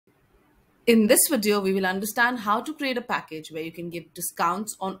In this video, we will understand how to create a package where you can give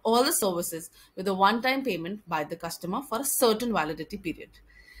discounts on all the services with a one-time payment by the customer for a certain validity period.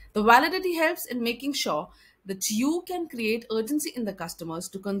 The validity helps in making sure that you can create urgency in the customers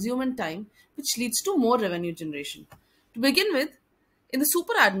to consume in time, which leads to more revenue generation. To begin with, in the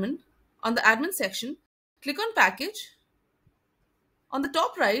super admin, on the admin section, click on package. On the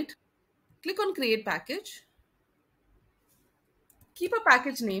top right, click on create package. Keep a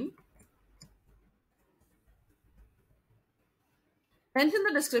package name. Mention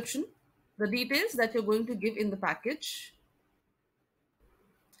the description, the details that you're going to give in the package.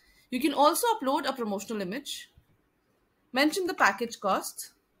 You can also upload a promotional image. Mention the package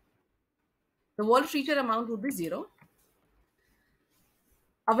cost. The wallet feature amount would be 0.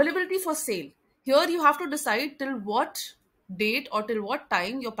 Availability for sale. Here you have to decide till what date or till what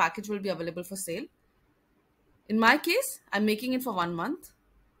time your package will be available for sale. In my case, I'm making it for 1 month.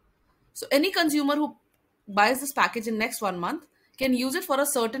 So any consumer who buys this package in next 1 month can use it for a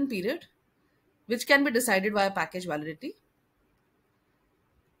certain period, which can be decided via package validity.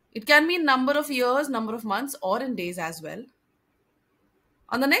 It can be in number of years, number of months, or in days as well.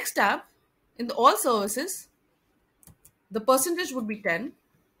 On the next tab, in the all services, the percentage would be 10.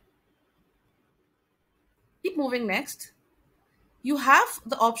 Keep moving next. You have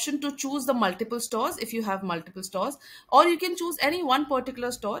the option to choose the multiple stores if you have multiple stores, or you can choose any one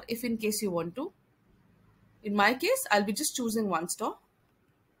particular store if in case you want to. In my case, I'll be just choosing one store.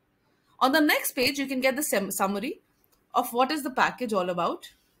 On the next page, you can get the summary of what is the package all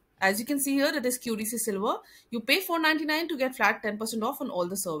about. As you can see here, it is QDC Silver. You pay $4.99 to get flat 10% off on all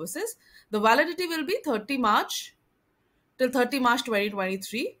the services. The validity will be 30 March till 30 March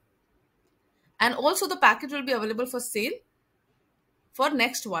 2023. And also the package will be available for sale for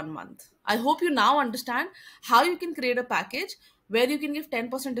next 1 month. I hope you now understand how you can create a package where you can give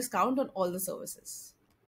 10% discount on all the services.